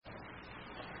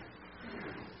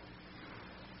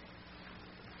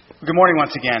Good morning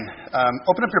once again.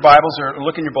 Open up your Bibles or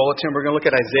look in your bulletin. We're going to look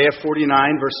at Isaiah 49,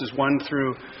 verses 1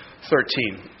 through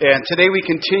 13. And today we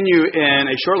continue in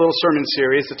a short little sermon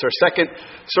series. It's our second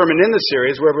sermon in the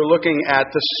series where we're looking at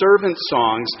the servant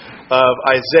songs of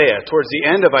Isaiah. Towards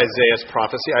the end of Isaiah's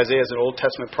prophecy, Isaiah is an Old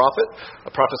Testament prophet,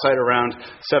 prophesied around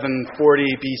 740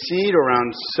 BC to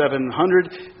around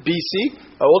 700 BC,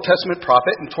 an Old Testament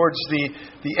prophet. And towards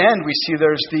the end, we see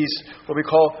there's these, what we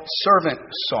call servant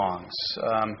songs.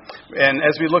 And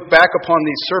as we look back upon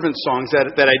these servant songs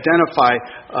that identify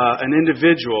an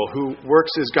individual who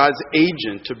works as God's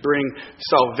agent to bring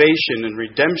salvation and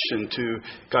redemption to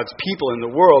God's people in the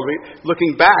world,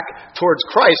 looking back towards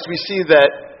Christ, we see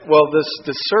that, well,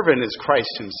 this servant is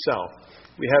Christ himself.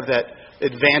 We have that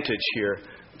advantage here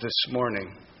this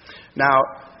morning. Now,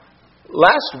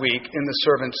 last week in the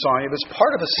servant song, it was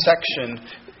part of a section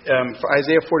for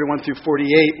Isaiah 41 through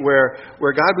 48,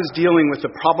 where God was dealing with the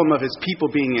problem of his people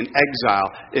being in exile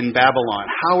in Babylon.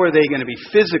 How are they going to be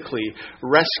physically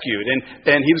rescued?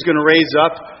 And he was going to raise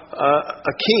up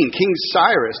a king, King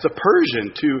Cyrus, the Persian,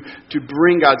 to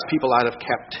bring God's people out of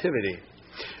captivity.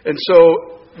 And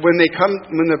so when the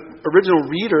original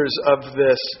readers of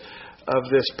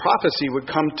this prophecy would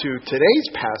come to today's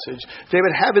passage, they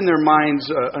would have in their minds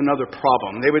another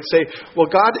problem. They would say, well,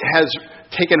 God has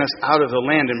taken us out of the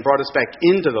land and brought us back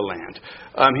into the land.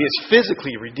 He has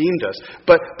physically redeemed us.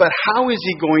 But how is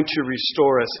he going to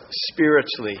restore us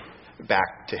spiritually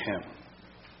back to him?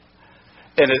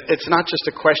 And it's not just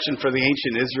a question for the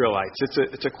ancient Israelites.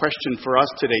 It's a question for us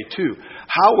today too.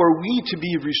 How are we to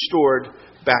be restored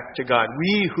back to God?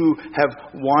 We who have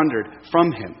wandered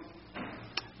from him.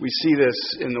 We see this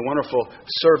in the wonderful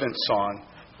servant song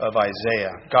of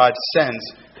Isaiah. God sends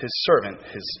his servant,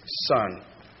 his son.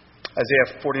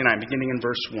 Isaiah 49, beginning in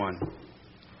verse 1.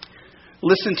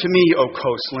 Listen to me, O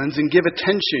coastlands, and give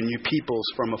attention, you peoples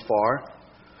from afar.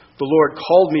 The Lord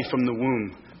called me from the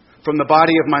womb. From the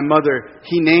body of my mother,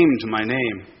 he named my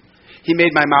name. He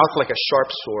made my mouth like a sharp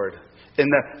sword. In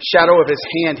the shadow of his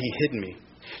hand, he hid me.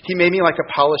 He made me like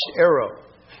a polished arrow.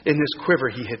 In his quiver,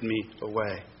 he hid me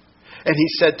away. And he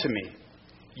said to me,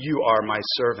 you are my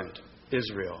servant,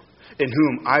 Israel, in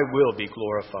whom I will be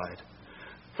glorified.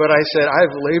 But I said, I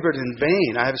have labored in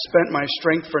vain. I have spent my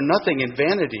strength for nothing in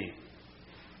vanity.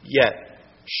 Yet,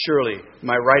 surely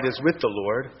my right is with the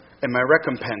Lord, and my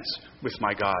recompense with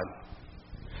my God.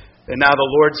 And now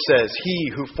the Lord says,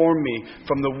 he who formed me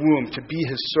from the womb to be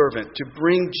his servant, to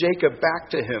bring Jacob back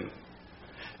to him,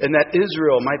 and that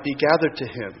Israel might be gathered to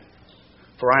him.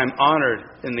 For I am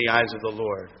honored in the eyes of the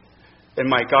Lord, and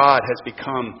my God has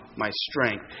become my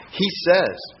strength. He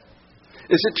says,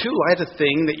 is it too light a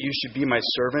thing that you should be my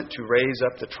servant to raise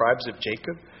up the tribes of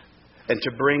Jacob and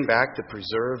to bring back the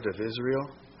preserved of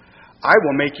Israel? I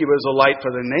will make you as a light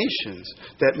for the nations,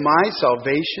 that my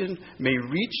salvation may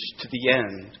reach to the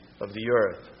end of the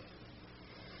earth.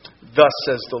 Thus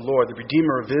says the Lord, the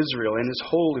Redeemer of Israel and his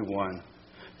Holy One,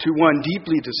 to one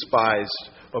deeply despised,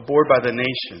 abhorred by the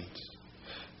nations,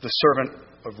 the servant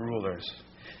of rulers.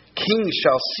 Kings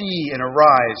shall see and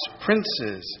arise,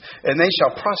 princes, and they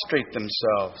shall prostrate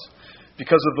themselves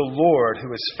because of the Lord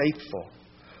who is faithful,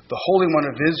 the Holy One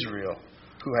of Israel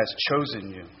who has chosen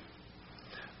you.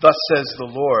 Thus says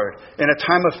the Lord, in a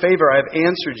time of favor I have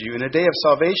answered you. In a day of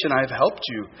salvation I have helped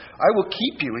you. I will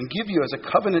keep you and give you as a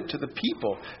covenant to the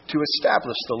people to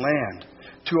establish the land,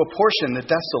 to apportion the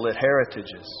desolate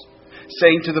heritages,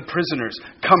 saying to the prisoners,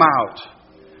 come out.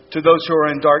 To those who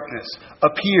are in darkness,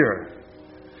 appear.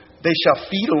 They shall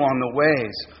feed along the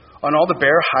ways. On all the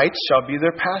bare heights shall be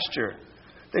their pasture.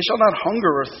 They shall not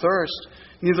hunger or thirst.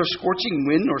 Neither scorching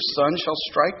wind nor sun shall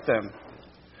strike them.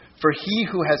 For he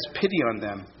who has pity on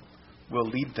them will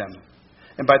lead them,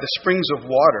 and by the springs of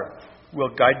water will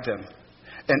guide them.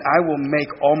 And I will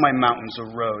make all my mountains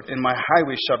a road, and my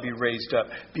highways shall be raised up.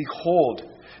 Behold,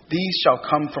 these shall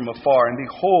come from afar, and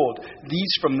behold,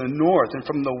 these from the north and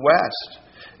from the west,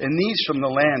 and these from the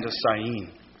land of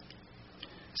Syene.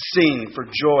 Sing for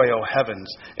joy, O heavens,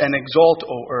 and exult,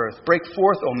 O earth. Break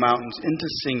forth, O mountains, into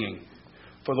singing.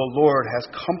 For the Lord has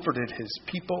comforted his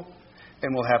people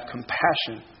and will have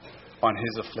compassion on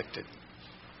his afflicted.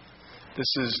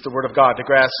 This is the word of God. The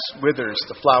grass withers,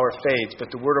 the flower fades, but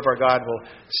the word of our God will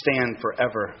stand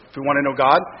forever. If we want to know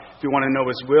God, if we want to know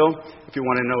his will, if we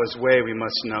want to know his way, we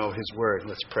must know his word.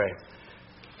 Let's pray.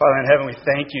 Father in heaven, we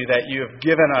thank you that you have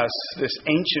given us this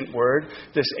ancient word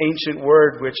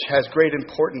which has great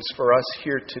importance for us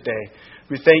here today.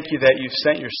 We thank you that you've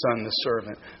sent your Son, the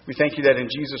servant. We thank you that in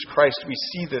Jesus Christ we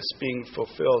see this being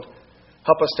fulfilled.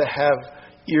 Help us to have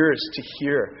ears to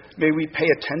hear. May we pay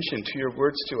attention to your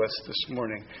words to us this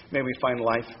morning. May we find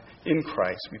life in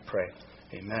Christ, we pray.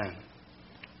 Amen.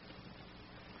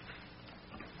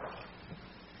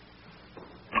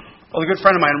 Well, a good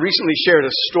friend of mine recently shared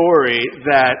a story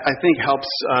that I think helps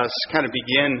us kind of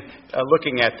begin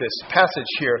looking at this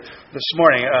passage here this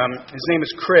morning. His name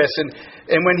is Chris, and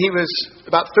when he was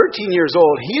about 13 years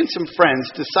old, he and some friends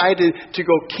decided to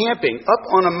go camping up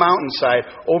on a mountainside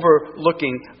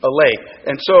overlooking a lake.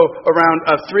 And so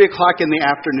around 3 o'clock in the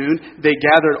afternoon, they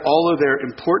gathered all of their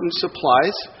important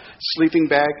supplies: sleeping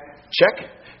bag,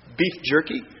 check; beef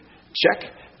jerky,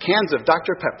 check; cans of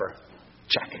Dr. Pepper,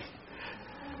 check.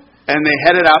 And they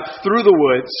headed out through the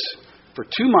woods for 2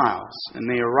 miles, and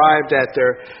they arrived at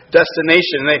their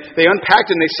destination. They unpacked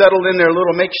and they settled in their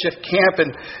little makeshift camp,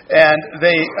 and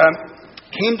they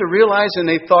came to realize, and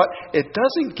they thought, it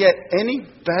doesn't get any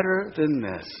better than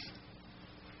this,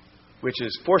 which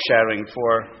is foreshadowing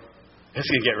for it's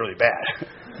going to get really bad.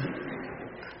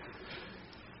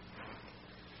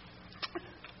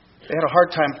 They had a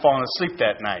hard time falling asleep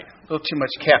that night. A little too much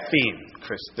caffeine,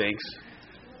 Chris thinks.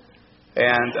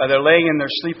 And they're laying in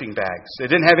their sleeping bags. They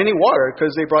didn't have any water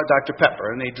because they brought Dr.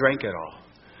 Pepper, and they drank it all.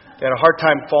 They had a hard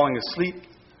time falling asleep.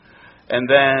 And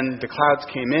then the clouds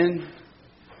came in,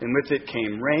 and with it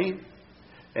came rain,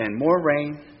 and more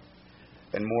rain,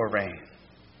 and more rain.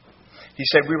 He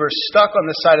said, we were stuck on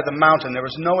the side of the mountain. There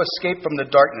was no escape from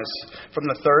the darkness, from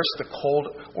the thirst, the cold,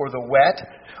 or the wet.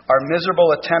 Our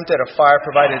miserable attempt at a fire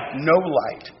provided no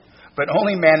light, but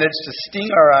only managed to sting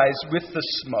our eyes with the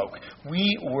smoke.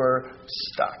 We were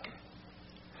stuck.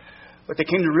 What they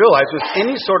came to realize was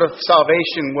any sort of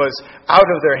salvation was out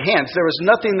of their hands. There was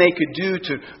nothing they could do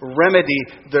to remedy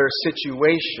their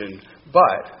situation.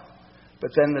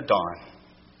 But then the dawn.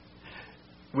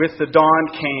 With the dawn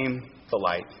came the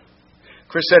light.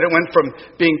 Chris said it went from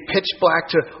being pitch black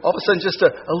to all of a sudden just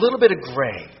a little bit of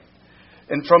gray.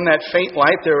 And from that faint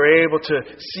light, they were able to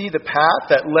see the path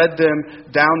that led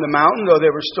them down the mountain. Though they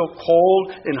were still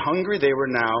cold and hungry, they were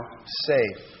now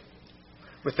safe.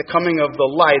 With the coming of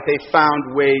the light, they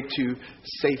found way to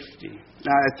safety.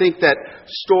 Now, I think that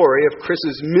story of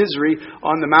Chris's misery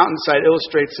on the mountainside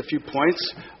illustrates a few points.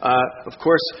 Of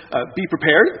course, be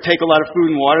prepared. Take a lot of food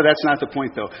and water. That's not the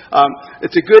point, though.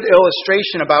 It's a good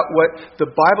illustration about what the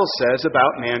Bible says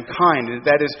about mankind. And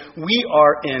that is, we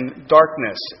are in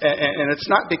darkness. And it's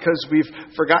not because we've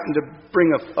forgotten to bring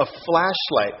a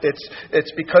flashlight.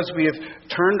 It's because we have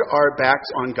turned our backs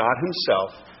on God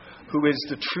Himself, who is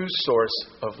the true source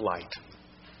of light.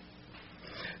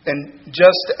 And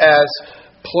just as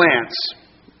plants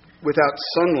without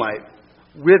sunlight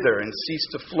wither and cease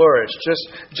to flourish,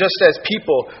 just as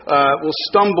people will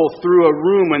stumble through a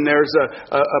room when there's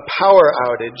a power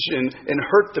outage and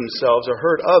hurt themselves or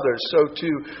hurt others, so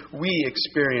too we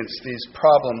experience these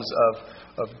problems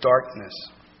of darkness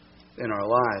in our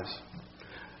lives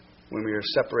when we are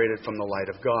separated from the light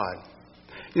of God.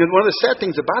 You know, one of the sad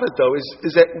things about it, though,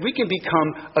 is that we can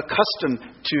become accustomed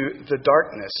to the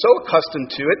darkness. So accustomed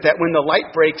to it that when the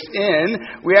light breaks in,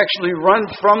 we actually run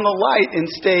from the light and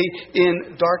stay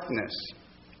in darkness.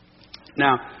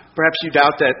 Now, perhaps you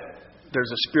doubt that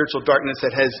there's a spiritual darkness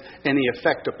that has any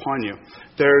effect upon you.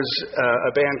 There's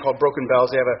a band called Broken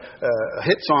Bells. They have a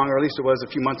hit song, or at least it was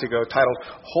a few months ago, titled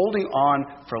Holding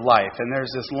On for Life. And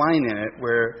there's this line in it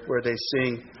where they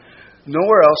sing,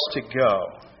 "Nowhere else to go.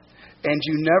 And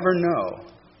you never know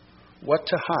what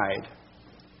to hide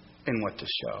and what to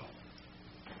show."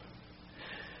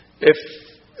 If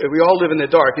we all live in the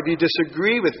dark, if you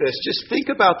disagree with this, just think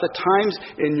about the times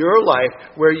in your life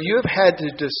where you have had to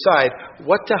decide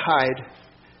what to hide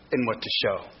and what to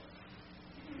show.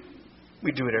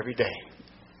 We do it every day.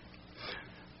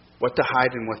 What to hide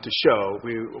and what to show.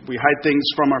 We hide things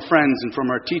from our friends and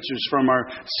from our teachers, from our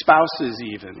spouses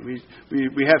even.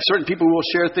 We have certain people we will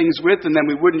share things with, and then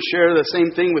we wouldn't share the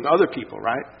same thing with other people,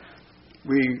 right?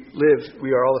 We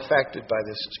are all affected by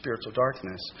this spiritual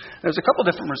darkness. There's a couple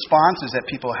different responses that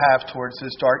people have towards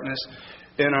this darkness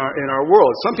in our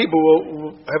world. Some people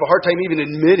will have a hard time even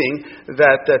admitting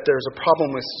that there's a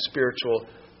problem with spiritual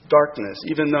darkness,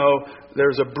 even though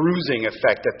there's a bruising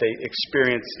effect that they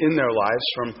experience in their lives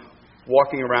from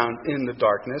walking around in the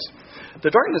darkness.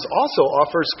 The darkness also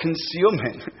offers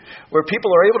concealment, where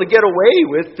people are able to get away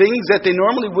with things that they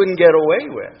normally wouldn't get away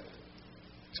with.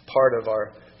 It's part of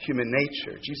our human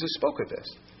nature. Jesus spoke of this.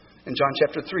 In John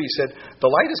chapter 3, he said, "The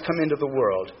light has come into the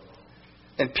world,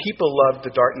 and people loved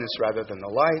the darkness rather than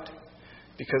the light,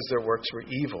 because their works were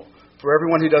evil. For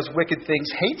everyone who does wicked things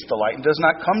hates the light and does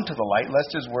not come to the light,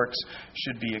 lest his works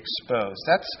should be exposed.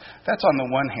 That's on the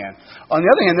one hand. On the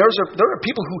other hand, there are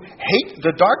people who hate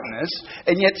the darkness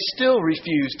and yet still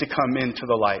refuse to come into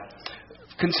the light.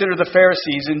 Consider the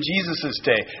Pharisees in Jesus'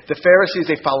 day. The Pharisees,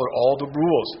 they followed all the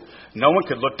rules. No one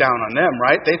could look down on them,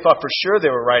 right? They thought for sure they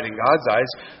were right in God's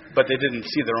eyes, but they didn't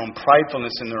see their own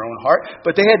pridefulness in their own heart.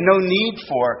 But they had no need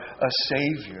for a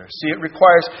Savior. See, it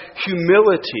requires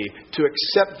humility to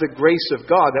accept the grace of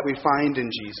God that we find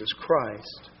in Jesus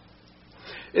Christ.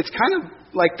 It's kind of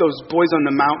like those boys on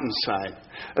the mountainside.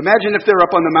 Imagine if they're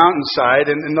up on the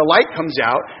mountainside and the light comes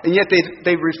out, and yet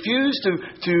they refuse to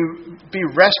be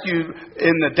rescued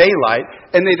in the daylight,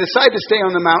 and they decide to stay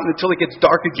on the mountain until it gets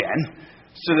dark again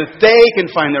so that they can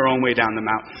find their own way down the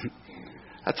mountain.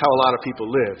 That's how a lot of people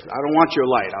live. I don't want your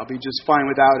light. I'll be just fine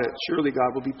without it. Surely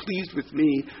God will be pleased with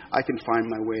me. I can find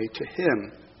my way to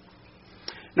Him.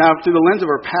 Now, through the lens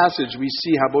of our passage, we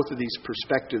see how both of these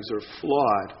perspectives are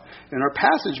flawed. In our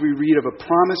passage, we read of a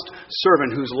promised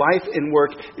servant whose life and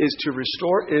work is to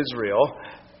restore Israel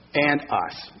and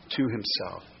us to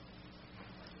Himself.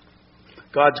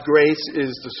 God's grace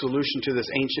is the solution to this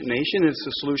ancient nation. It's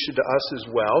the solution to us as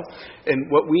well.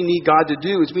 And what we need God to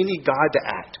do is we need God to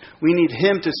act. We need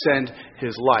Him to send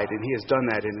His light. And He has done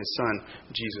that in His Son,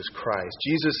 Jesus Christ.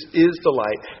 Jesus is the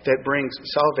light that brings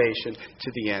salvation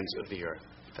to the ends of the earth.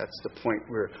 That's the point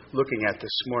we're looking at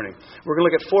this morning. We're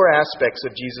going to look at four aspects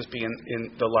of Jesus being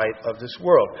in the light of this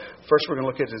world. First, we're going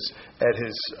to look at his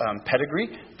pedigree,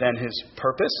 then His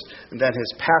purpose, and then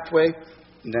His pathway,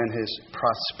 and then His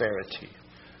prosperity.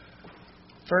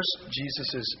 First,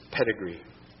 Jesus' pedigree.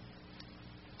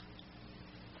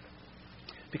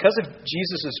 Because of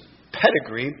Jesus'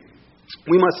 pedigree,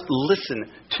 we must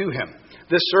listen to Him.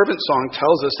 This servant song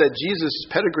tells us that Jesus'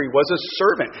 pedigree was a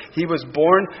servant. He was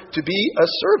born to be a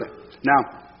servant.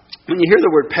 Now, when you hear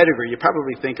the word pedigree, you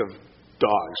probably think of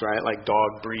dogs, right? Like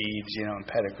dog breeds, and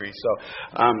pedigree. So,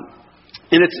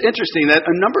 and it's interesting that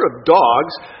a number of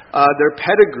dogs, their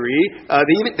pedigree,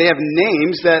 they have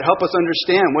names that help us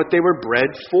understand what they were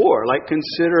bred for. Like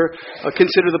consider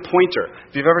the pointer.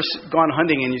 If you've ever gone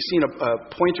hunting and you've seen a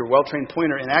pointer, well-trained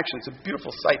pointer in action, it's a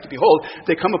beautiful sight to behold.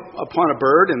 They come upon a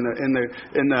bird in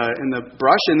the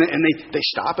brush, and they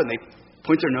stop and they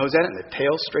point their nose at it, and the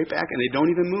tail straight back, and they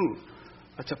don't even move.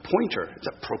 That's a pointer. It's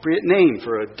an appropriate name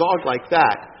for a dog like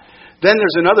that. Then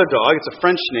there's another dog. It's a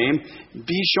French name,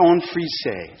 Bichon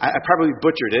Frise. I probably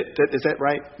butchered it. Is that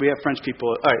right? We have French people.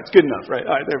 All right, it's good enough, right?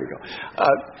 All right, there we go.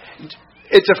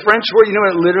 It's a French word. You know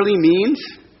what it literally means?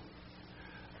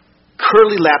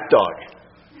 Curly lap dog.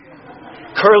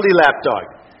 Curly lap dog,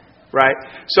 right?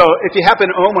 So if you happen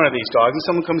to own one of these dogs and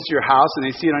someone comes to your house and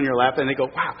they see it on your lap and they go,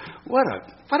 "Wow, what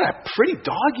a pretty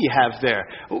dog you have there.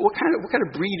 What kind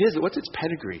of breed is it? What's its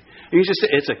pedigree?" And you just say,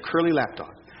 "It's a curly lap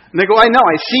dog." And they go, "I know,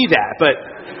 I see that, but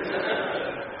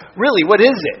really, what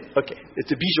is it?" Okay, it's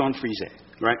a Bichon Frise,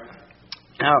 right?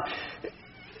 Now,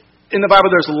 in the Bible,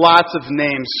 there's lots of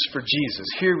names for Jesus.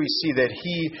 Here we see that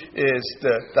He is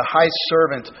the high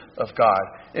servant of God.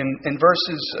 In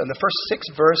the first 6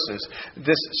 verses,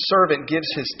 this servant gives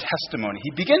his testimony.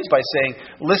 He begins by saying,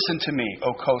 "Listen to me,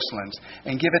 O coastlands,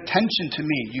 and give attention to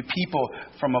me, you people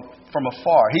from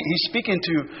afar." He's speaking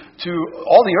to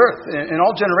all the earth and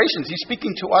all generations. He's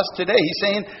speaking to us today. He's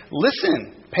saying,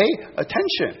 listen, pay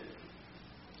attention.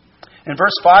 In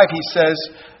verse 5, he says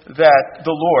that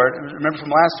the Lord, remember from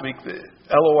last week, the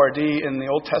L-O-R-D in the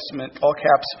Old Testament, all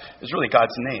caps, is really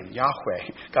God's name,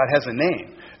 Yahweh. God has a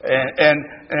name.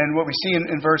 And what we see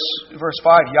in verse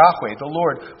 5, Yahweh, the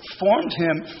Lord, formed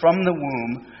him from the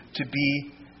womb to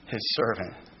be His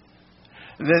servant.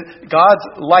 God's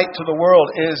light to the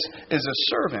world is a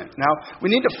servant. Now, we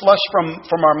need to flush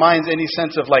from our minds any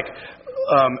sense of like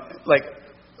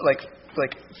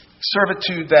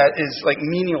servitude that is like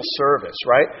menial service,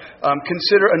 right?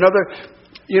 Consider another.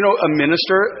 A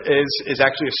minister is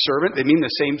actually a servant. They mean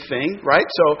the same thing, right?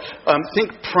 So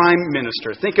think prime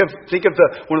minister. Think of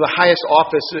one of the highest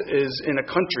offices in a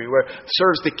country where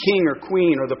serves the king or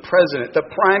queen or the president. The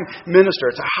prime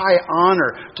minister. It's a high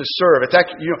honor to serve. It's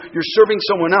actually, you're serving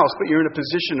someone else, but you're in a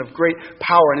position of great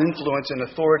power and influence and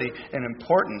authority and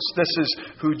importance. This is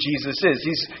who Jesus is.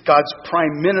 He's God's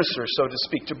prime minister, so to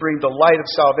speak, to bring the light of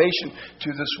salvation to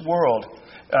this world.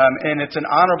 And it's an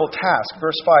honorable task.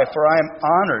 Verse 5, "For I am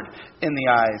honored in the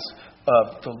eyes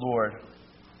of the Lord."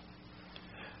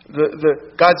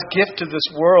 God's gift to this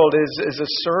world is a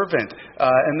servant,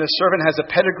 and the servant has a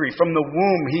pedigree. From the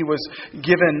womb, he was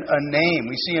given a name.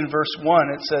 We see in verse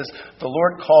 1, it says, "The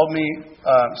Lord called me,"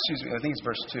 I think it's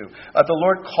verse 2. "The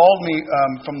Lord called me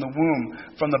from the womb,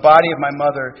 from the body of my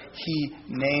mother, he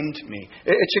named me."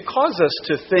 It should cause us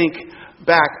to think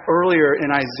back earlier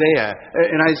in Isaiah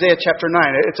chapter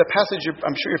 9. It's a passage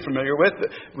I'm sure you're familiar with.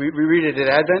 We read it at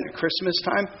Advent, Christmas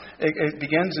time. It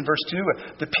begins in verse 2.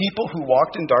 "The people who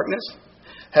walked in darkness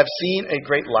have seen a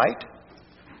great light.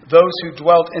 Those who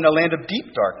dwelt in a land of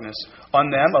deep darkness, on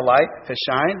them a light has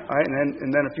shined." All right,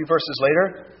 and then a few verses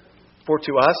later, "For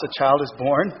to us a child is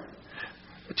born,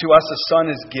 to us a son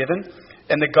is given,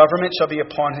 and the government shall be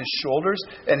upon his shoulders,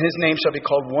 and his name shall be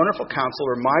called Wonderful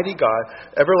Counselor, Mighty God,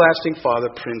 Everlasting Father,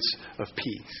 Prince of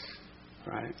Peace."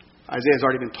 Right? Isaiah's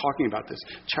already been talking about this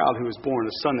child who is born,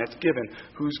 a son that's given,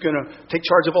 who's going to take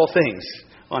charge of all things.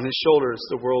 On his shoulders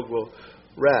the world will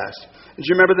rest. Do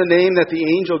you remember the name that the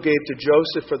angel gave to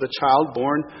Joseph for the child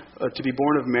born to be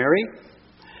born of Mary?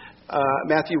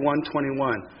 Matthew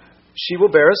 1:21. "She will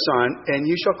bear a son, and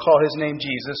you shall call his name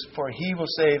Jesus, for he will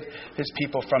save his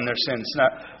people from their sins." Now,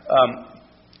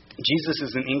 Jesus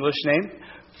is an English name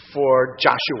for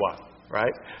Joshua,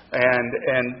 right?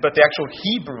 But the actual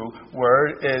Hebrew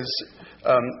word is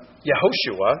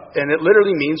Yehoshua, and it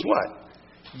literally means what?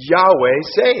 Yahweh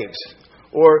saves,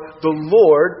 or the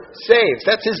Lord saves.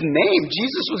 That's his name.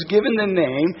 Jesus was given the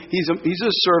name. He's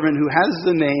a servant who has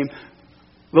the name,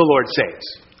 the Lord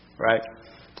saves, right?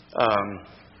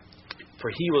 For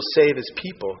he will save his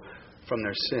people from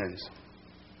their sins.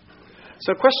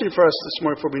 So a question for us this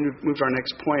morning before we move to our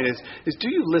next point is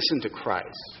do you listen to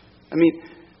Christ? I mean,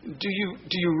 do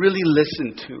you really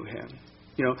listen to him?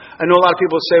 You know, I know a lot of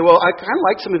people say, well, I kind of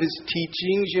like some of his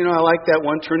teachings. You know, I like that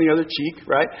one, turn the other cheek,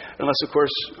 right? Unless, of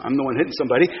course, I'm the one hitting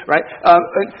somebody, right?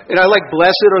 And I like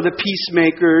blessed are the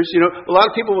peacemakers. You know, a lot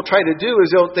of people will try to do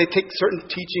is they take certain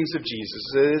teachings of Jesus.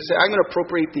 They say, I'm going to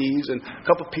appropriate these. And a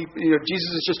couple of people, you know,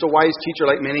 Jesus is just a wise teacher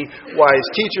like many wise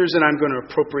teachers, and I'm going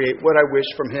to appropriate what I wish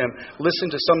from him.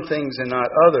 Listen to some things and not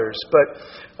others. But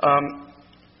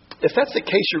if that's the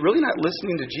case, you're really not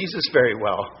listening to Jesus very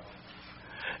well.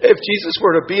 If Jesus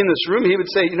were to be in this room, he would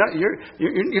say,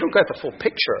 you don't got the full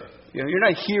picture. You know, you're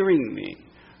not hearing me,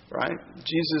 right?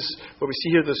 Jesus, what we see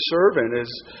here, the servant,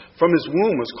 is from his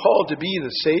womb was called to be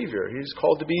the Savior. He's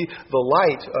called to be the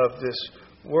light of this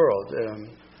world,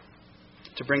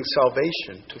 to bring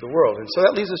salvation to the world. And so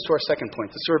that leads us to our second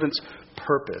point, the servant's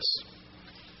purpose.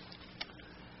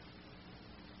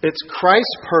 It's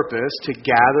Christ's purpose to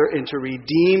gather and to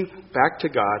redeem back to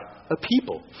God a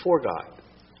people for God.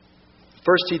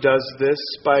 First, he does this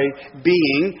by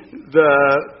being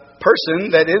the person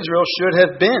that Israel should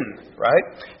have been, right?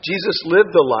 Jesus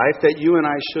lived the life that you and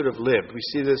I should have lived. We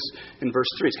see this in verse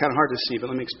 3. It's kind of hard to see, but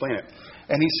let me explain it.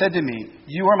 "And he said to me,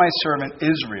 you are my servant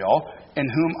Israel, in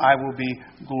whom I will be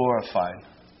glorified."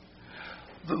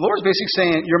 The Lord's basically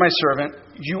saying, you're my servant,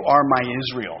 you are my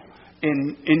Israel.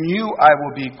 In you I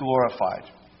will be glorified.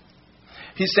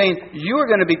 He's saying, you are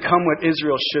going to become what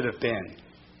Israel should have been.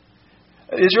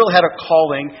 Israel had a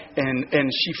calling,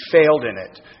 and she failed in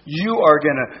it. You are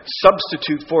going to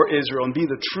substitute for Israel and be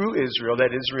the true Israel that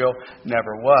Israel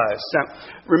never was. Now,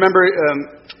 remember,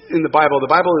 in the Bible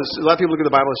is, a lot of people look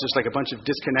at the Bible as just like a bunch of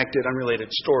disconnected,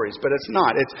 unrelated stories, but it's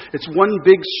not. It's one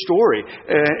big story.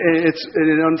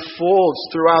 It unfolds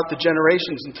throughout the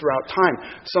generations and throughout time.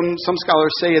 Some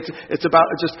scholars say it's about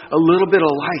just a little bit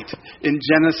of light in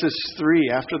Genesis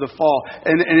 3 after the fall,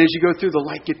 and as you go through, the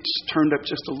light gets turned up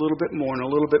just a little bit more and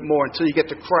a little bit more until you get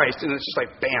to Christ, and it's just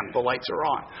like bam, the lights are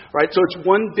on. Right? So it's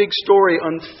one big story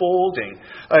unfolding.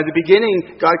 At the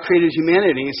beginning, God created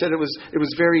humanity. He said it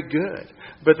was very good.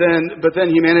 But then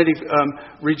humanity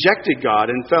rejected God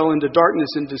and fell into darkness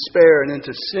and despair and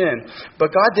into sin.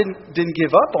 But God didn't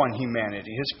give up on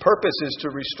humanity. His purpose is to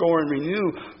restore and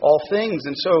renew all things.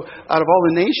 And so out of all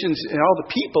the nations and all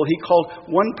the people, he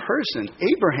called one person,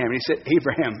 Abraham. And he said,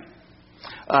 Abraham,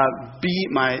 be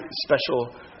my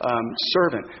special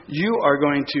servant. You are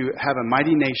going to have a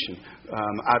mighty nation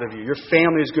out of you. Your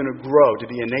family is going to grow to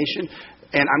be a nation,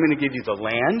 and I'm going to give you the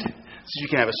land so you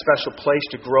can have a special place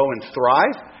to grow and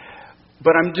thrive.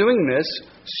 But I'm doing this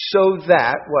so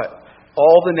that, what?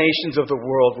 All the nations of the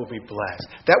world will be blessed.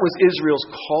 That was Israel's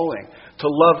calling, to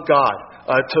love God,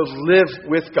 to live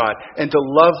with God, and to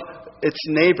love its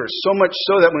neighbors, so much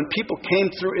so that when people came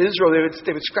through Israel, they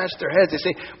would scratch their heads. They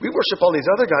say, we worship all these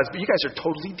other gods, but you guys are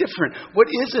totally different. What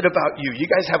is it about you? You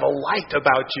guys have a light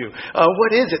about you.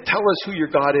 What is it? Tell us who your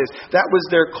God is. That was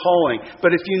their calling.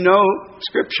 But if you know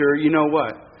Scripture, you know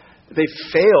what? They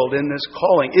failed in this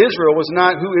calling. Israel was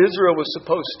not who Israel was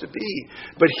supposed to be.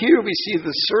 But here we see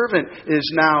the servant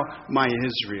is now my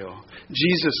Israel.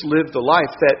 Jesus lived the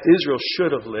life that Israel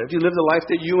should have lived. He lived the life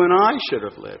that you and I should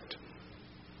have lived.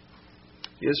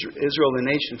 Israel, the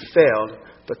nation, failed,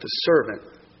 but the servant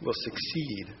will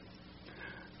succeed.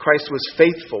 Christ was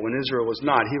faithful when Israel was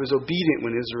not. He was obedient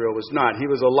when Israel was not. He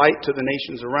was a light to the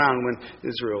nations around when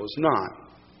Israel was not.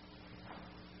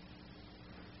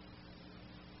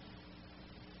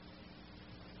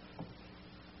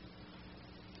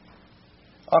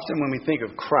 Often when we think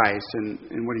of Christ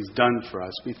and what He's done for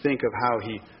us, we think of how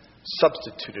He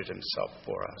substituted Himself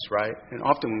for us, right? And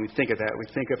often when we think of that,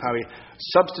 we think of how He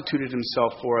substituted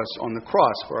Himself for us on the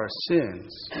cross for our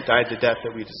sins. He died the death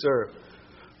that we deserve.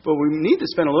 But what we need to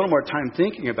spend a little more time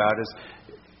thinking about is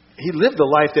He lived the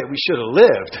life that we should have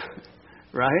lived,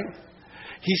 right?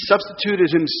 He substituted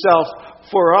Himself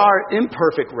for our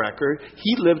imperfect record.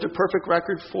 He lived a perfect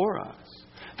record for us.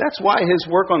 That's why His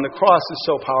work on the cross is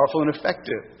so powerful and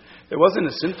effective. It wasn't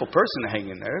a sinful person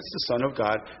hanging there. It's the Son of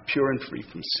God, pure and free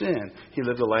from sin. He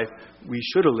lived the life we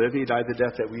should have lived. He died the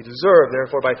death that we deserve.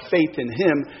 Therefore, by faith in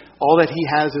Him, all that He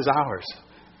has is ours.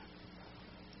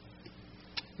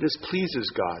 This pleases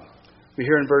God. We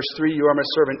hear in verse 3, "You are my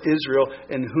servant Israel,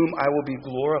 in whom I will be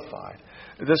glorified."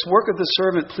 This work of the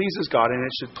servant pleases God, and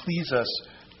it should please us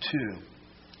too.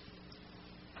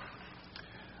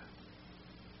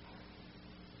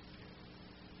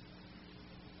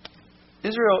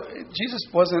 Jesus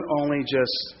wasn't only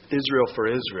just Israel for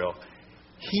Israel.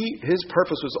 His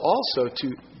purpose was also to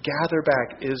gather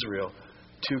back Israel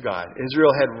to God.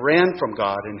 Israel had ran from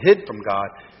God and hid from God.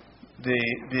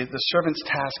 The servant's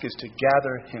task is to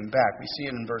gather him back. We see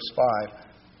it in verse 5.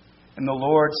 And the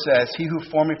Lord says, "He who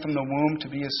formed me from the womb to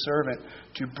be His servant,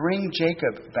 to bring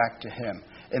Jacob back to Him,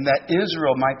 and that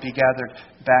Israel might be gathered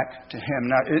back to Him."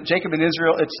 Now, Jacob and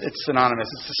Israel, it's synonymous.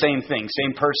 It's the same thing,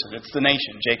 same person. It's the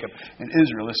nation, Jacob and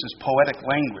Israel. This is poetic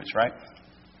language, right?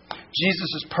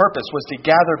 Jesus' purpose was to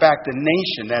gather back the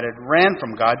nation that had ran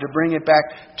from God, to bring it back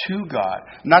to God.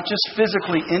 Not just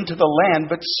physically into the land,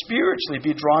 but spiritually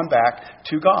be drawn back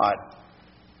to God.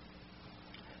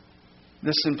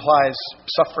 This implies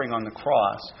suffering on the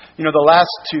cross. You know, the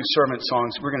last two servant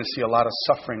songs, we're going to see a lot of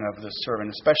suffering of the servant,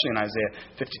 especially in Isaiah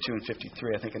 52 and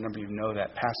 53. I think a number of you know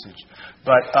that passage.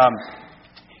 But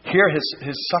here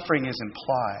his suffering is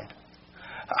implied.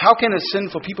 How can a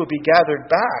sinful people be gathered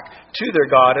back to their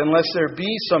God unless there be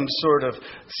some sort of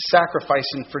sacrifice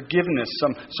and forgiveness,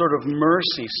 some sort of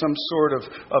mercy, some sort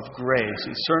of grace?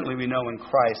 And certainly we know in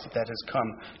Christ that has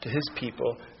come to His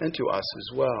people and to us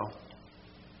as well.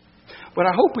 What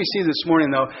I hope we see this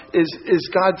morning, though, is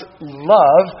God's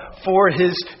love for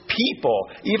His people.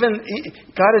 Even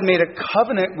God had made a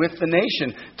covenant with the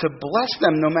nation to bless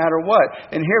them no matter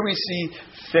what. And here we see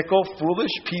fickle,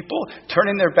 foolish people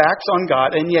turning their backs on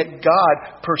God, and yet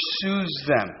God pursues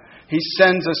them. He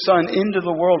sends a Son into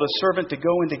the world, a servant to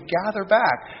go and to gather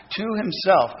back to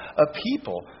Himself a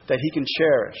people that He can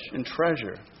cherish and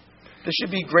treasure. This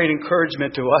should be great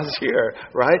encouragement to us here,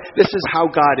 right? This is how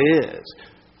God is.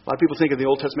 A lot of people think of the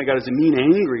Old Testament God as a mean,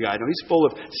 angry God. No, He's full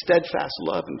of steadfast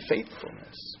love and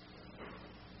faithfulness.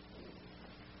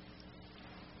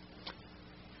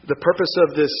 The purpose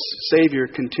of this Savior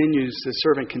continues, the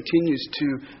servant continues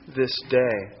to this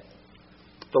day.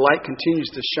 The light continues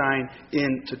to shine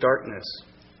into darkness.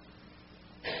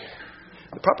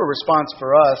 The proper response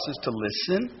for us is to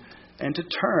listen and to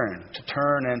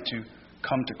turn and to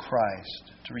come to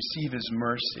Christ, to receive His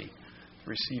mercy, to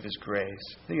receive His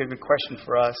grace. I think a good question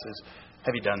for us is,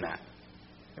 have you done that?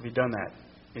 Have you done that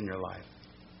in your life?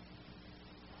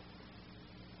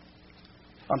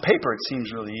 On paper, it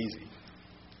seems really easy.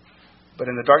 But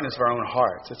in the darkness of our own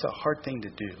hearts, it's a hard thing to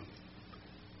do.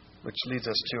 Which leads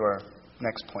us to our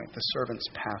next point, the servant's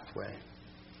pathway.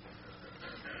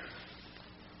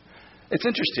 It's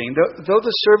interesting. Though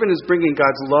the servant is bringing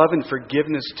God's love and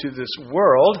forgiveness to this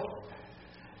world,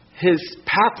 his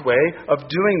pathway of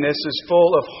doing this is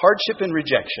full of hardship and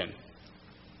rejection.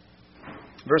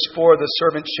 Verse 4, the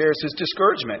servant shares his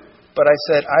discouragement. But I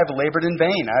said, I've labored in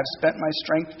vain. I've spent my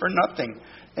strength for nothing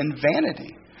and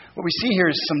vanity. What we see here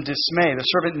is some dismay.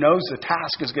 The servant knows the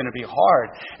task is going to be hard.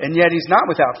 And yet he's not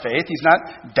without faith. He's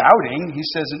not doubting. He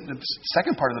says in the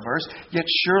second part of the verse, yet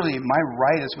surely my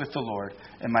right is with the Lord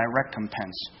and my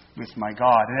recompense with my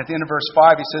God. And at the end of verse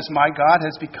 5, he says, my God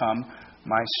has become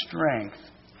my strength.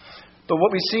 But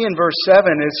what we see in verse 7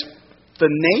 is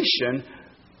the nation,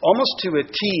 almost to a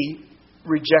T,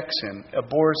 rejects him,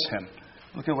 abhors him.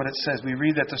 Look at what it says. We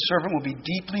read that the servant will be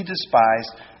deeply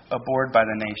despised, abhorred by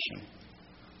the nation.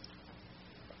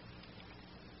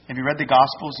 Have you read the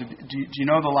Gospels? Do you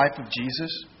know the life of Jesus?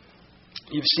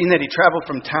 You've seen that he traveled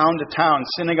from town to town,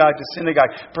 synagogue to synagogue,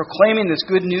 proclaiming this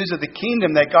good news of the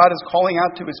kingdom that God is calling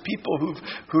out to his people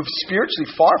who've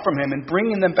spiritually far from him and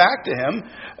bringing them back to him.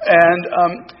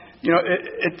 And,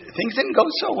 things didn't go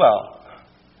so well.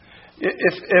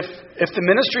 If the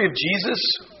ministry of Jesus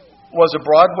was a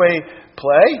Broadway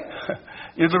play,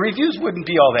 the reviews wouldn't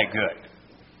be all that good.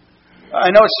 I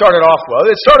know it started off well.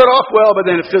 It started off well, but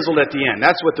then it fizzled at the end.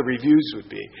 That's what the reviews would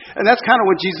be. And that's kind of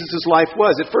what Jesus' life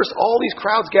was. At first, all these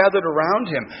crowds gathered around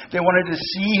him. They wanted to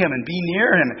see him and be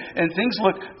near him. And things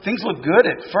looked good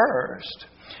at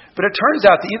first. But it turns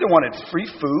out they either wanted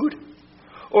free food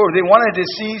or they wanted to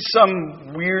see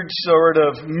some weird sort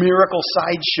of miracle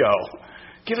sideshow.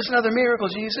 Give us another miracle,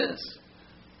 Jesus.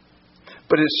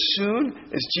 But as soon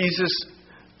as Jesus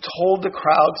told the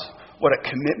crowds what a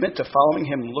commitment to following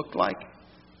him looked like,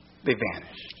 they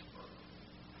vanished.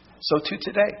 So too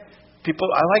today. People,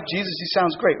 I like Jesus, he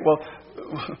sounds great. Well,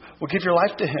 give your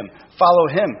life to him. Follow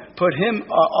him. Put him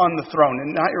on the throne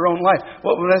and not your own life.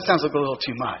 Well, that sounds like a little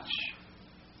too much.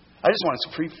 I just wanted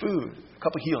some free food, a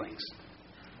couple healings.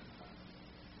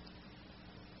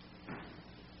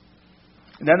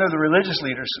 And then there are the religious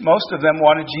leaders. Most of them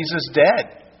wanted Jesus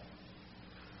dead.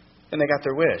 And they got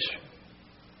their wish.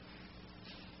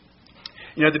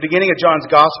 At the beginning of John's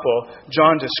Gospel,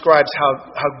 John describes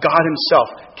how God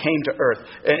himself came to earth.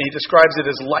 And he describes it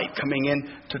as light coming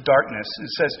into darkness.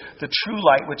 It says, the true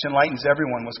light which enlightens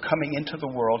everyone was coming into the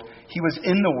world. He was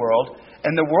in the world,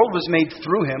 and the world was made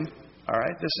through him. All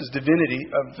right, this is divinity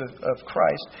of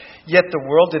Christ. Yet the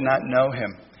world did not know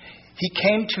him. He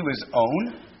came to his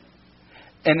own,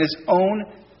 and his own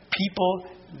people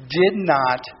did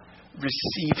not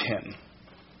receive him.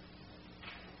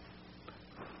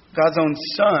 God's own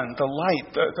Son, the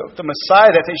light, the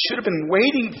Messiah that they should have been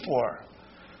waiting for,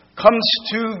 comes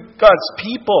to God's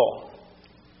people.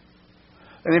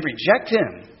 And they reject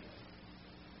him.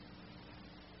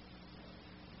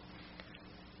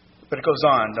 But it goes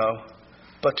on, though.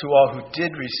 But to all who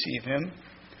did receive him,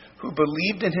 who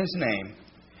believed in his name,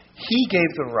 he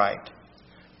gave the right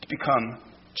to become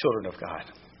children of God.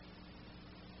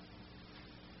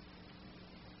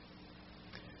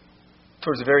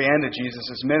 Towards the very end of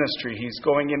Jesus' ministry, he's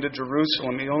going into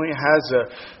Jerusalem. He only has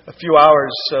a few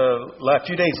hours left, a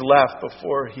few days left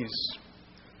before he's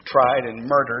tried and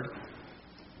murdered.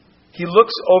 He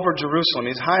looks over Jerusalem.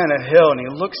 He's high on a hill and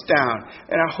he looks down.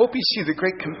 And I hope you see the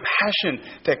great compassion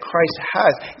that Christ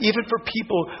has, even for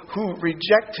people who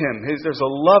reject him. There's a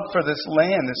love for this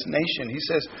land, this nation. He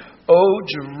says, "O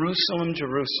Jerusalem,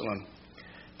 Jerusalem,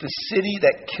 the city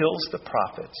that kills the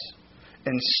prophets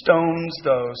and stones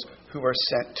those who are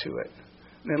sent to it."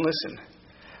 And then listen,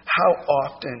 how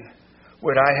often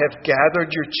would I have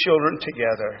gathered your children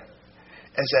together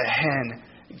as a hen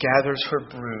gathers her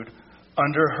brood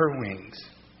under her wings,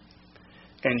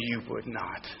 and you would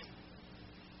not.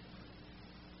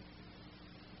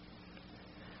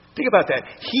 Think about that.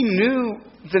 He knew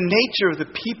the nature of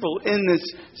the people in this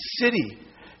city,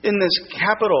 in this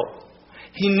capital.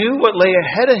 He knew what lay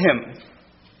ahead of him.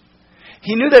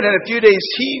 He knew that in a few days,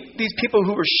 these people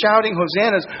who were shouting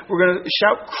hosannas were going to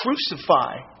shout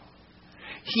crucify.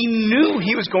 He knew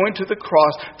he was going to the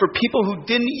cross for people who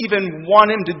didn't even want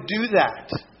him to do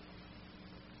that.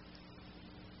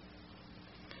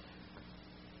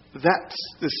 That's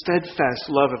the steadfast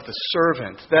love of the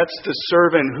servant. That's the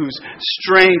servant whose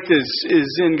strength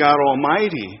is in God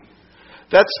Almighty.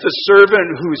 That's the servant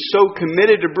who is so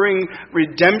committed to bring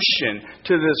redemption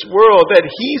to this world that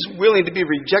he's willing to be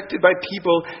rejected by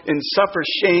people and suffer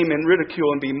shame and ridicule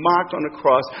and be mocked on a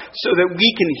cross so that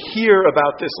we can hear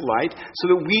about this light, so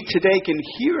that we today can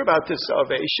hear about this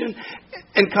salvation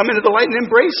and come into the light and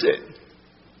embrace it.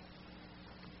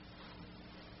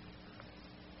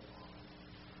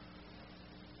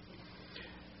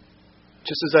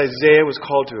 Just as Isaiah was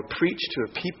called to preach to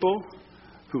a people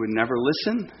who would never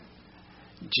listen,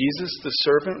 Jesus, the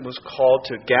servant, was called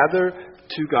to gather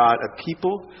to God a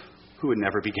people who would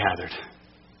never be gathered.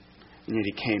 And yet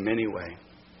he came anyway.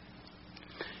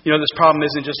 You know, this problem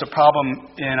isn't just a problem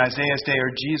in Isaiah's day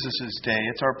or Jesus' day.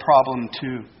 It's our problem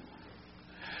too.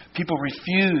 People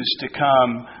refuse to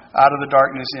come out of the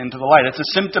darkness into the light. It's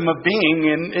a symptom of being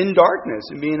in darkness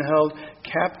and being held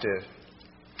captive.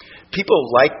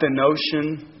 People like the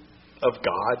notion of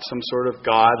God, some sort of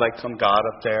God, like some God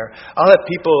up there. I'll have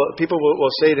people will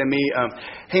say to me,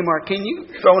 "Hey Mark, can you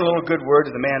throw in a little good word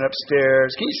to the man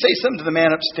upstairs? Can you say something to the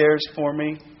man upstairs for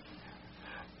me?"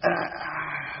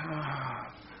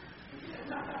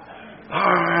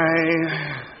 All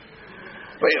right.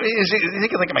 Is he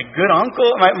thinking like my good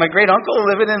uncle, my great uncle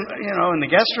living in the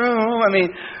guest room? I mean,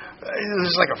 is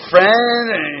this like a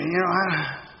friend?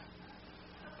 And,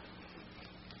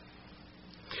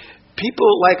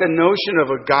 people like a notion of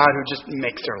a God who just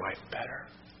makes their life better.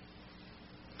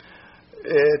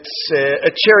 It's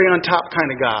a cherry on top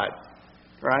kind of God,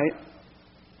 right?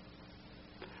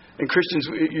 And Christians,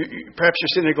 perhaps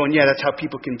you're sitting there going, yeah, that's how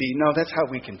people can be. No, that's how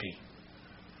we can be.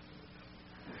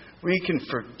 We can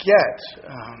forget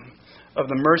of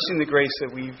the mercy and the grace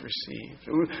that we've received.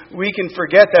 We can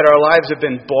forget that our lives have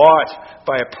been bought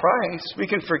by a price. We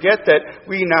can forget that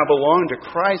we now belong to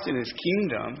Christ and His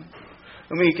kingdom.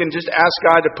 And we can just ask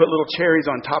God to put little cherries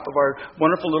on top of our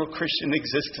wonderful little Christian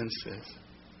existences.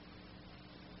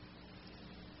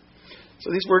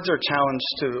 So these words are a challenge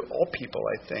to all people,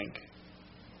 I think.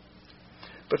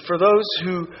 But for those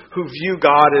who view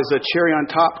God as a cherry on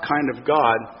top kind of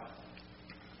God,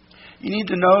 you need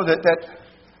to know that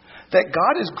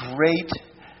God is great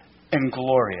and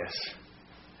glorious.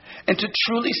 And to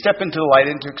truly step into the light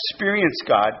and to experience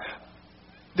God,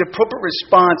 the appropriate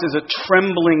response is a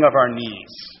trembling of our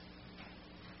knees.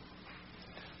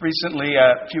 Recently,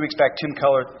 a few weeks back, Tim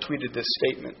Keller tweeted this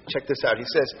statement. Check this out. He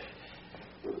says,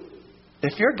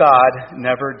 if your God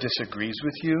never disagrees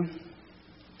with you,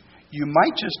 you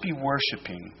might just be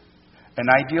worshiping an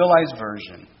idealized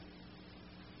version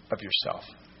of yourself.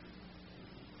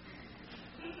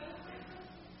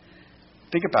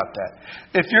 Think about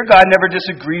that. If your God never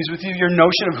disagrees with you, your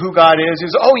notion of who God is,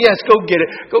 oh yes, go get it.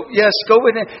 Go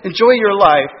with it. Enjoy your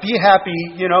life. Be happy.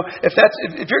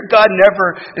 If your God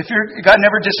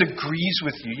never disagrees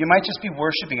with you, you might just be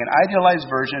worshiping an idealized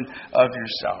version of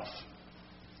yourself.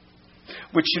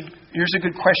 Here's a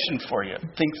good question for you.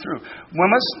 Think through.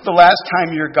 When was the last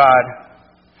time your God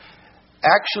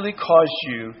actually caused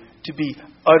you to be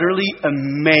utterly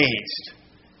amazed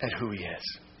at who He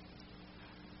is?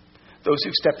 Those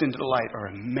who've stepped into the light are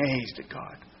amazed at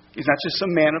God. He's not just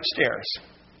some man upstairs.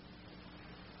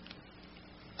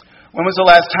 When was the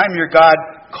last time your God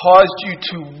caused you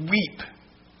to weep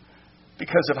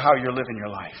because of how you're living your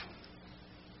life?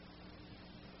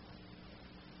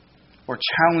 Or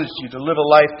challenged you to live a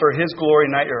life for His glory,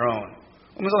 not your own?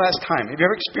 When was the last time? Have you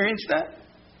ever experienced that?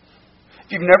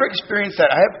 If you've never experienced that,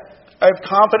 I have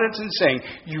confidence in saying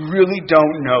you really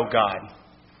don't know God.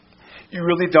 You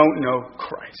really don't know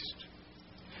Christ.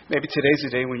 Maybe today's the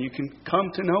day when you can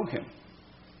come to know Him.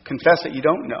 Confess that you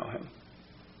don't know Him.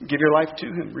 Give your life to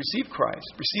Him. Receive Christ.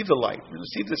 Receive the light.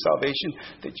 Receive the salvation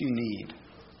that you need.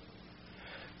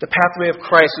 The pathway of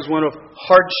Christ is one of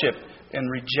hardship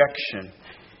and rejection.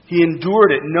 He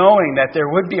endured it knowing that there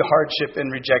would be hardship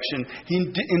and rejection. He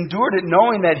endured it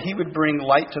knowing that He would bring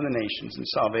light to the nations and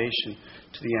salvation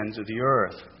to the ends of the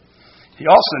earth. He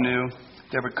also knew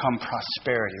there would come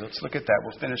prosperity. Let's look at that.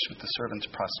 We'll finish with the servant's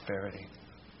prosperity.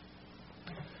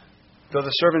 Though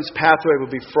the servant's pathway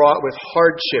will be fraught with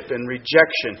hardship and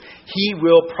rejection, he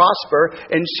will prosper,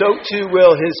 and so too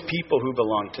will his people who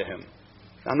belong to him.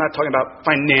 I'm not talking about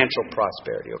financial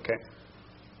prosperity, okay?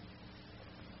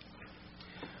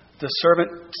 The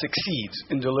servant succeeds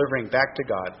in delivering back to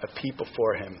God a people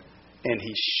for him, and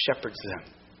he shepherds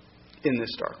them in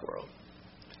this dark world.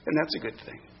 And that's a good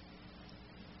thing.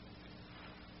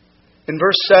 In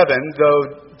verse 7,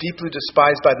 though deeply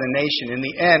despised by the nation, in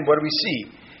the end, what do we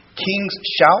see? Kings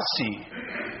shall see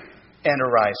and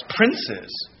arise,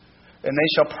 princes, and they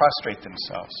shall prostrate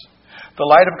themselves. The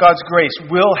light of God's grace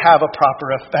will have a proper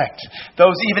effect.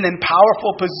 Those even in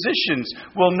powerful positions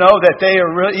will know that they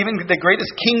are even the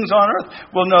greatest kings on earth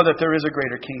will know that there is a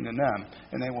greater king than them,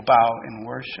 and they will bow in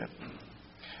worship.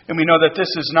 And we know that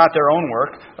this is not their own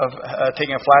work of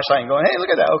taking a flashlight and going, hey, look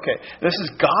at that. Okay, this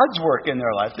is God's work in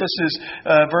their life. This is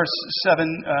verse 7,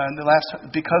 the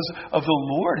last, because of the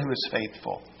Lord who is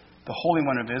faithful, the Holy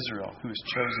One of Israel who has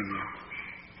chosen you.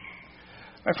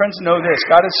 My friends, know this.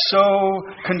 God is so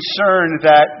concerned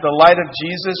that the light of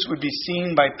Jesus would be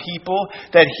seen by people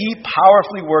that He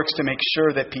powerfully works to make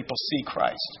sure that people see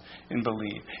Christ and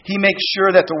believe. He makes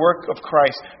sure that the work of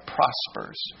Christ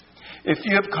prospers. If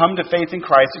you have come to faith in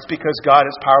Christ, it's because God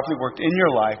has powerfully worked in your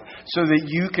life so that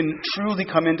you can truly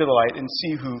come into the light and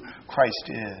see who Christ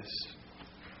is.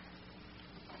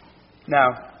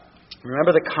 Now,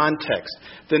 remember the context.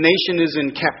 The nation is in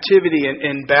captivity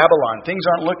in Babylon. Things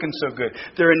aren't looking so good.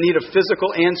 They're in need of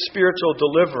physical and spiritual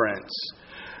deliverance.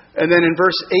 And then in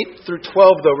verse 8 through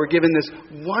 12, though, we're given this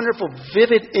wonderful,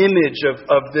 vivid image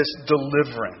of this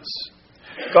deliverance.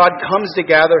 God comes to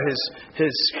gather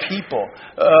His people.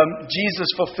 Jesus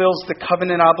fulfills the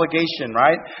covenant obligation,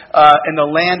 right? And the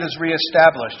land is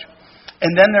reestablished.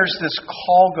 And then there's this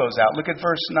call goes out. Look at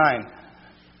verse 9.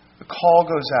 The call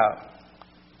goes out,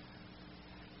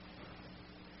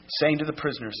 saying to the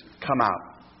prisoners, come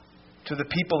out. To the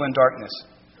people in darkness,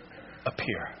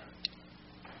 appear.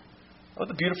 Oh,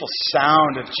 the beautiful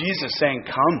sound of Jesus saying,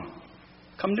 come.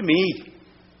 Come to me.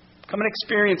 Come and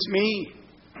experience me.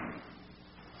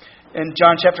 In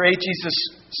John chapter 8, Jesus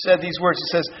said these words.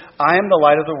 He says, I am the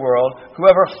light of the world.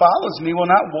 Whoever follows me will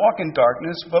not walk in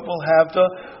darkness, but will have the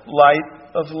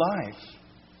light of life.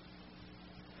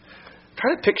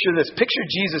 Try to picture this. Picture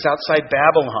Jesus outside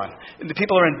Babylon. And the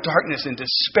people are in darkness and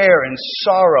despair and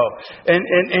sorrow.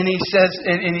 And he says,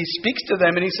 and he speaks to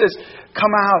them and he says,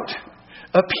 come out.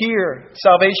 Appear.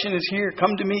 Salvation is here.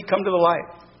 Come to me. Come to the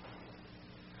light.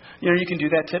 You know, you can do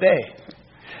that today.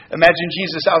 Imagine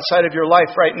Jesus outside of your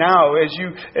life right now as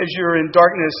you're in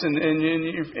darkness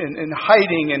and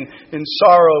hiding and in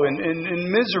sorrow and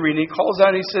in misery. And he calls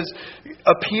out and he says,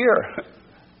 appear.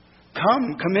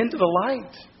 Come into the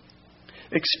light.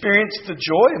 Experience the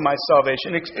joy of my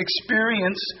salvation.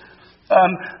 Experience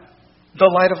the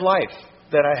light of life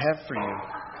that I have for you.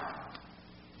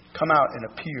 Come out and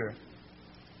appear.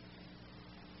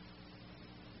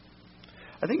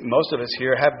 I think most of us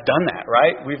here have done that,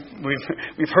 right?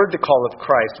 We've heard the call of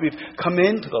Christ. We've come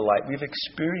into the light. We've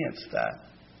experienced that.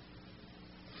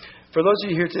 For those of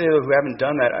you here today who haven't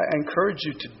done that, I encourage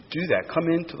you to do that. Come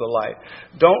into the light.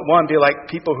 Don't, one, be like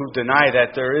people who deny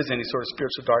that there is any sort of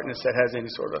spiritual darkness that has any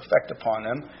sort of effect upon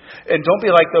them. And don't be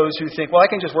like those who think, well, I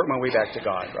can just work my way back to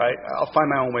God, right? I'll find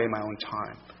my own way in my own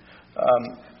time.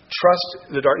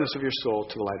 Trust the darkness of your soul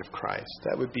to the light of Christ.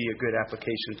 That would be a good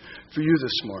application for you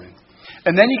this morning.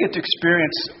 And then you get to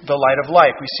experience the light of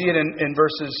life. We see it in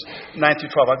verses 9 through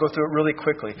 12. I'll go through it really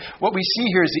quickly. What we see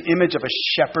here is the image of a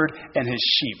shepherd and his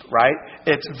sheep, right?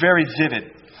 It's very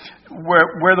vivid.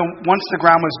 Where once the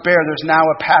ground was bare, there's now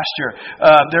a pasture.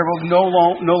 There will no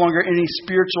longer any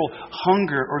spiritual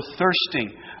hunger or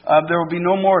thirsting. There will be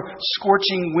no more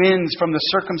scorching winds from the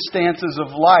circumstances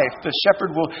of life. The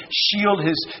shepherd will shield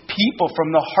his people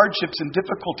from the hardships and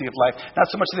difficulty of life.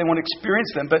 Not so much that they won't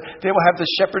experience them, but they will have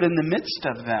the shepherd in the midst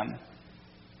of them.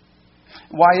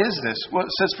 Why is this? Well,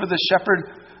 it says, for the shepherd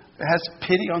has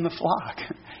pity on the flock.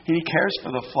 And he cares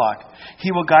for the flock.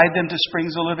 He will guide them to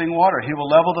springs of living water. He will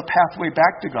level the pathway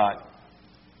back to God.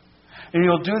 And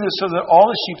he'll do this so that all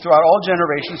the sheep throughout all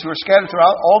generations who are scattered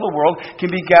throughout all the world can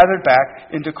be gathered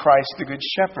back into Christ, the Good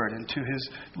Shepherd, and to his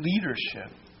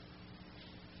leadership.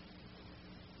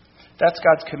 That's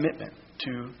God's commitment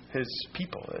to his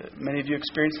people. Many of you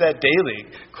experience that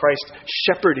daily. Christ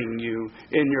shepherding you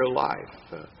in your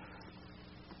life.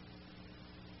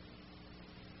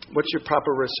 What's your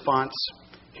proper response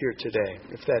here today?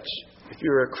 If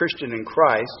you're a Christian in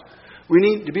Christ, we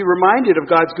need to be reminded of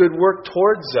God's good work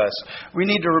towards us. We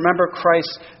need to remember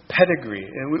Christ's pedigree,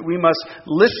 and we must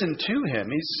listen to him.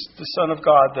 He's the Son of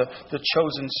God, the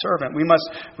chosen servant. We must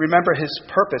remember his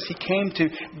purpose. He came to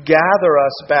gather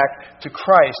us back to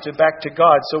Christ and back to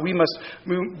God. So we must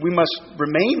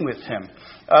remain with him.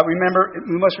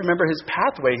 We must remember his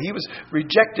pathway. He was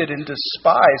rejected and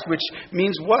despised, which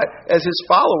means what? As his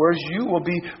followers, you will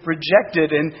be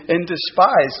rejected and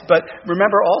despised. But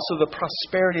remember also the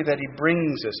prosperity that he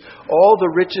brings us. All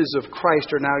the riches of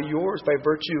Christ are now yours by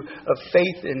virtue of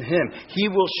faith in him. He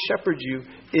will shepherd you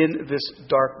in this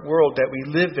dark world that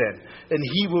we live in. And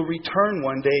he will return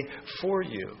one day for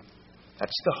you.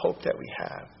 That's the hope that we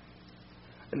have.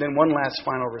 And then one last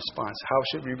final response. How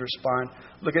should we respond?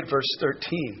 Look at verse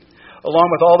 13. Along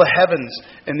with all the heavens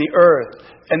and the earth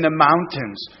and the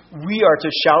mountains, we are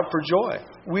to shout for joy.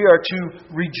 We are to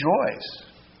rejoice.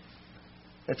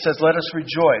 It says, let us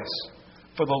rejoice,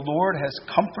 for the Lord has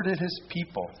comforted his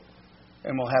people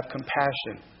and will have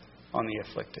compassion on the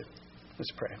afflicted.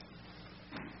 Let's pray.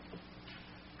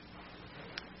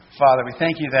 Father, we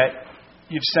thank you that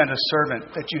you've sent a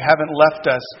servant, that you haven't left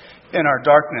us in our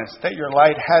darkness, that your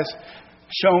light has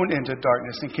shone into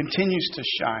darkness and continues to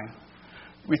shine.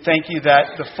 We thank you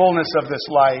that the fullness of this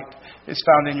light is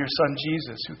found in your Son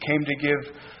Jesus, who came to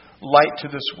give light to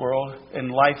this world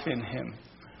and life in him.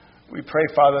 We pray,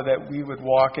 Father, that we would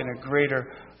walk in a greater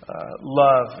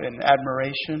love and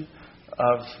admiration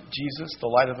of Jesus, the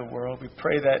light of the world. We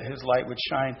pray that his light would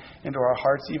shine into our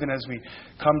hearts, even as we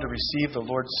come to receive the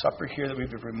Lord's Supper here, that we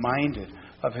be reminded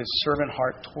of his servant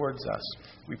heart towards us.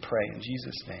 We pray in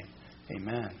Jesus' name.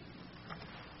 Amen.